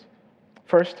exactly this.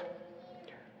 First,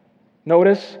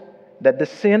 notice that the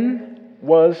sin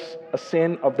was a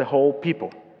sin of the whole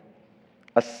people.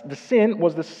 The sin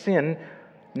was the sin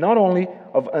not only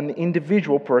of an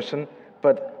individual person,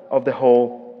 but of the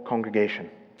whole congregation.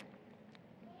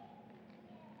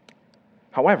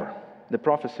 However, the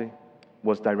prophecy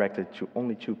was directed to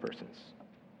only two persons: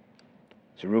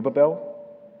 Zerubbabel,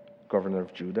 governor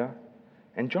of Judah,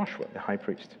 and Joshua, the high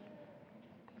priest.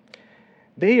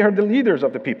 They are the leaders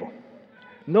of the people.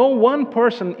 No one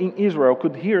person in Israel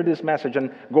could hear this message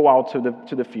and go out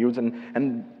to the fields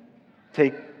and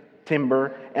take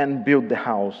timber and build the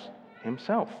house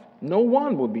himself. No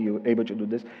one would be able to do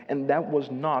this, and that was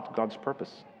not God's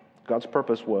purpose. God's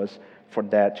purpose was for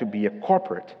that to be a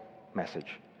corporate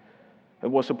message. It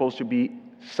was supposed to be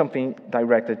something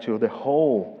directed to the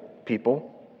whole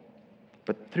people,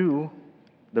 but through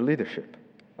the leadership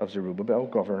of Zerubbabel,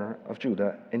 governor of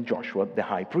Judah, and Joshua, the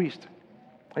high priest.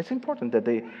 It's important that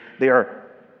they are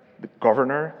the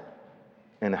governor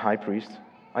and the high priest.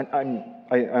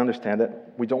 I understand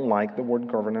that we don't like the word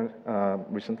governor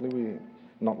recently. We're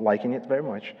not liking it very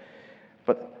much.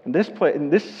 But in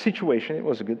this situation, it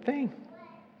was a good thing.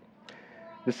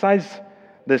 Besides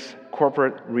this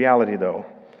corporate reality, though,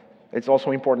 it's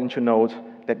also important to note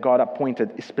that God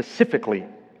appointed specifically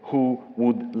who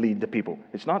would lead the people.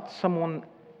 It's not someone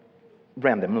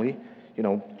randomly,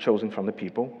 chosen from the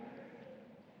people.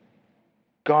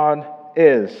 God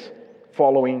is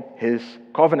following His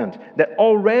covenant that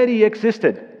already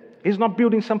existed. He's not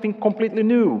building something completely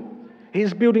new.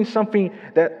 He's building something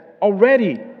that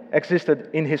already existed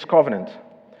in His covenant.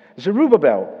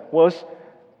 Zerubbabel was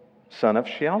son of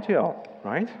Shealtiel,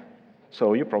 right?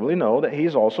 So you probably know that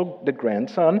he's also the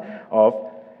grandson of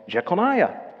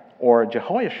Jeconiah or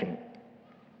Jehoiachin.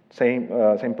 Same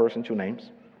person, two names.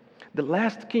 The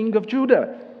last king of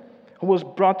Judah, who was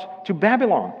brought to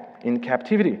Babylon in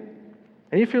captivity.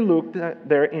 And if you look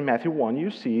there in Matthew 1,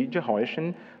 you see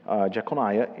Jehoiachin,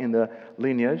 Jeconiah in the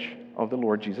lineage of the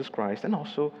Lord Jesus Christ, and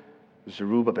also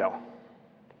Zerubbabel.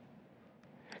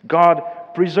 God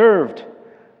preserved,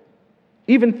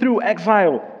 even through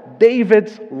exile,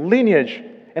 David's lineage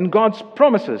and God's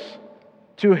promises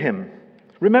to him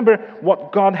Remember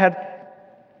what God had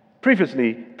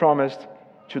previously promised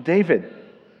to David.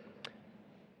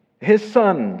 His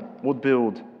son would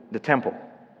build the temple.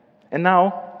 And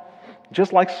now,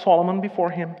 just like Solomon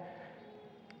before him,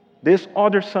 this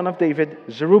other son of David,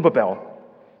 Zerubbabel,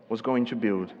 was going to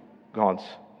build God's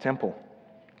temple.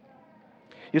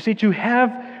 You see, to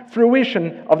have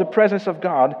fruition of the presence of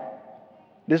God,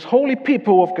 this holy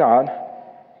people of God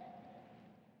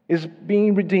is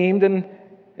being redeemed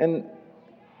and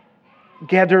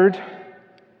gathered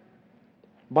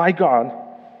by God,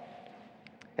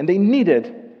 and they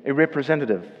needed a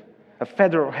representative, a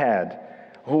federal head,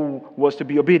 who was to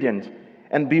be obedient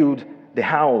and build the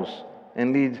house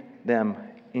and lead them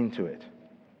into it.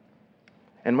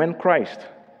 And when Christ,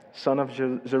 son of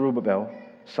Zerubbabel,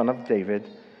 son of David,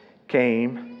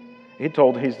 came, he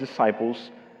told his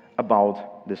disciples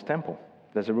about this temple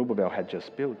that Zerubbabel had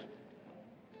just built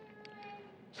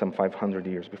some 500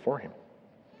 years before him.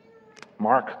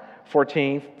 Mark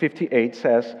 14:58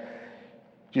 says,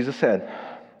 Jesus said,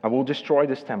 I will destroy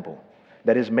this temple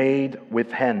that is made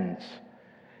with hands,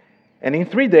 and in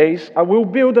 3 days I will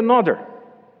build another,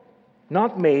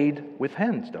 not made with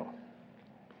hands though.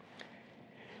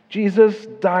 Jesus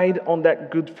died on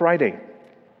that Good Friday,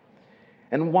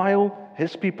 and while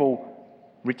his people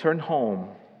returned home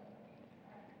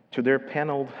to their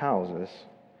paneled houses,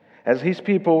 as his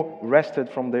people rested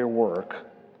from their work,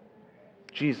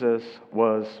 Jesus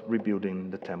was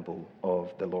rebuilding the temple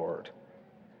of the Lord,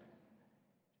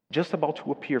 just about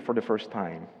to appear for the first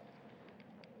time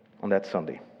on that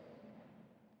Sunday.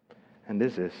 And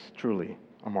this is truly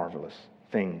a marvelous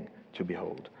thing to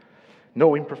behold.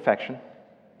 No imperfection,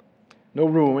 no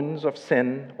ruins of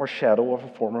sin or shadow of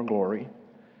a former glory.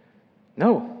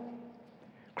 No.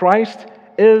 Christ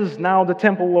is now the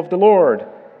temple of the Lord,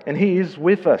 and He is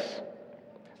with us.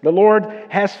 The Lord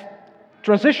has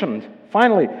transitioned,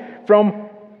 finally, from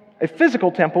a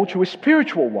physical temple to a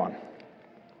spiritual one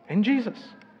in Jesus.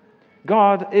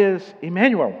 God is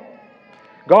Emmanuel,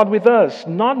 God with us,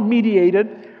 not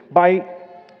mediated by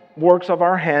works of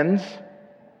our hands,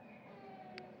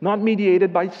 not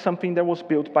mediated by something that was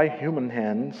built by human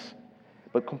hands,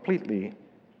 but completely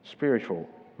spiritual,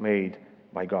 made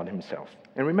by God Himself.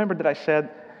 And remember that I said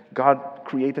God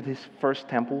created His first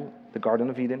temple, the Garden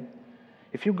of Eden?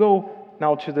 If you go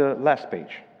now to the last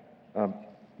page,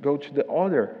 go to the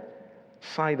other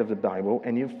side of the Bible,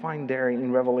 and you find there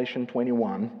in Revelation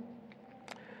 21,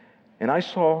 and I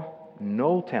saw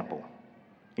no temple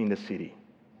in the city,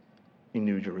 in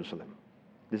New Jerusalem.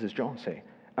 This is John saying.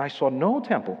 I saw no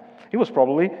temple. He was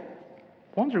probably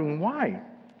wondering why.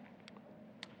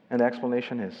 And the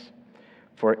explanation is,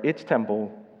 for its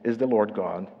temple is the Lord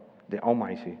God, the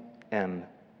Almighty, and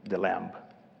the Lamb.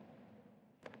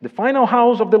 The final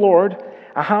house of the Lord,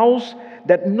 a house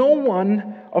that no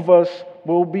one of us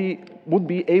would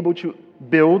be able to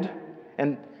build,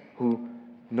 and who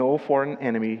no foreign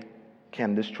enemy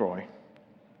can destroy.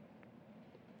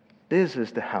 This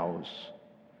is the house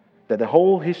that the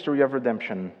whole history of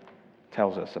redemption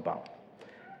tells us about.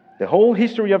 The whole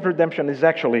history of redemption is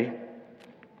actually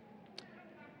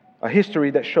a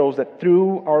history that shows that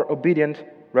through our obedient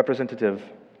representative,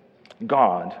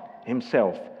 God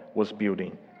Himself was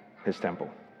building His temple.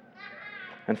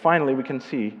 And finally, we can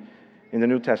see in the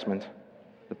New Testament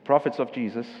the prophets of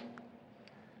Jesus,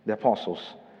 the apostles,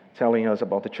 telling us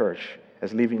about the church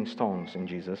as living stones in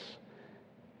Jesus,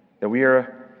 that we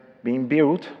are being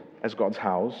built as God's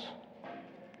house,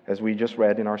 as we just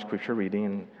read in our scripture reading,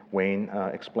 and Wayne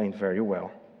explained very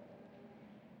well.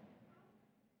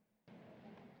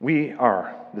 We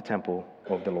are the temple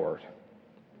of the Lord.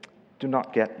 Do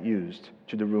not get used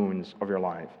to the ruins of your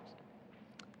life.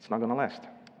 It's not going to last.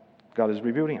 God is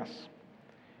rebuilding us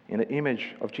in the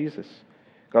image of Jesus.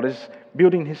 God is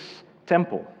building His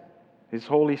temple, His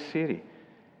holy city.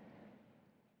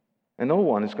 And no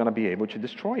one is going to be able to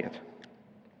destroy it.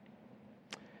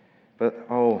 But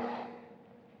oh,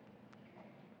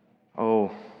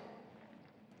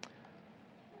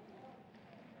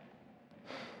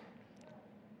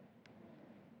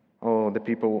 the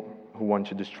people who want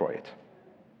to destroy it.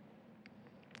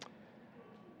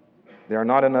 There are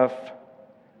not enough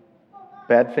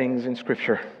bad things in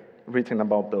Scripture written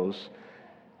about those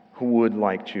who would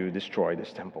like to destroy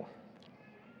this temple.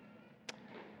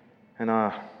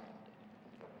 And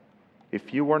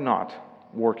if you are not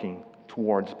working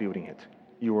towards building it,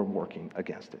 you are working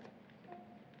against it.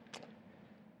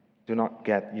 Do not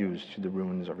get used to the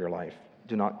ruins of your life.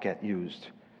 Do not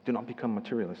become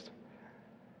materialist.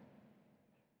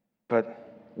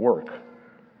 But work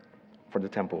for the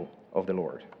temple of the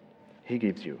Lord. He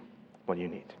gives you what you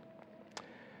need.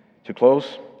 To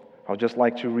close, I would just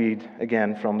like to read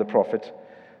again from the prophet,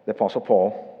 the Apostle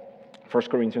Paul, 1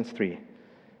 Corinthians 3,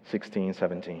 16,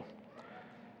 17.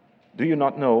 Do you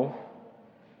not know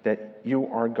that you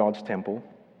are God's temple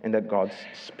and that God's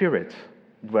Spirit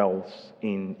dwells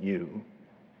in you?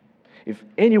 If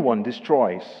anyone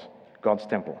destroys God's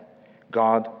temple,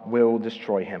 God will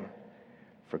destroy him.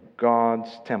 For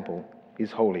God's temple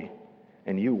is holy,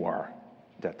 and you are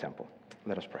that temple.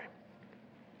 Let us pray.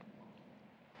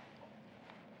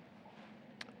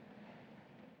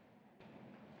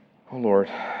 Oh Lord,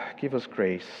 give us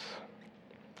grace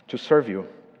to serve you.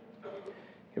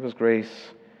 Give us grace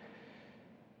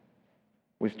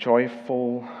with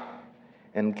joyful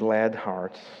and glad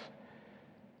hearts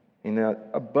in the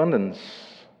abundance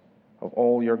of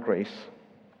all your grace,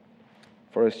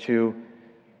 for us to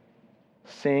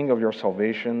sing of your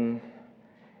salvation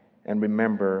and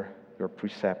remember your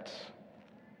precepts.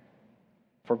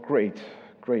 For great,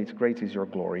 great, great is your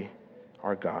glory,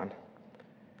 our God.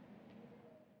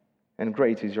 And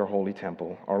great is your holy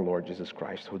temple, our Lord Jesus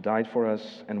Christ, who died for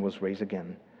us and was raised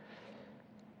again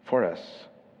for us,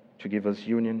 to give us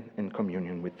union and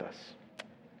communion with us.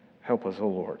 Help us, O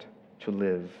Lord, to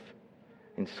live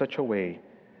in such a way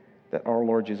that our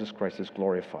Lord Jesus Christ is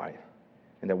glorified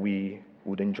and that we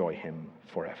would enjoy him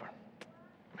forever.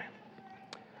 Amen.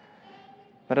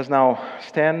 Let us now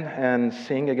stand and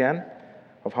sing again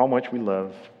of how much we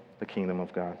love the kingdom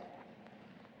of God.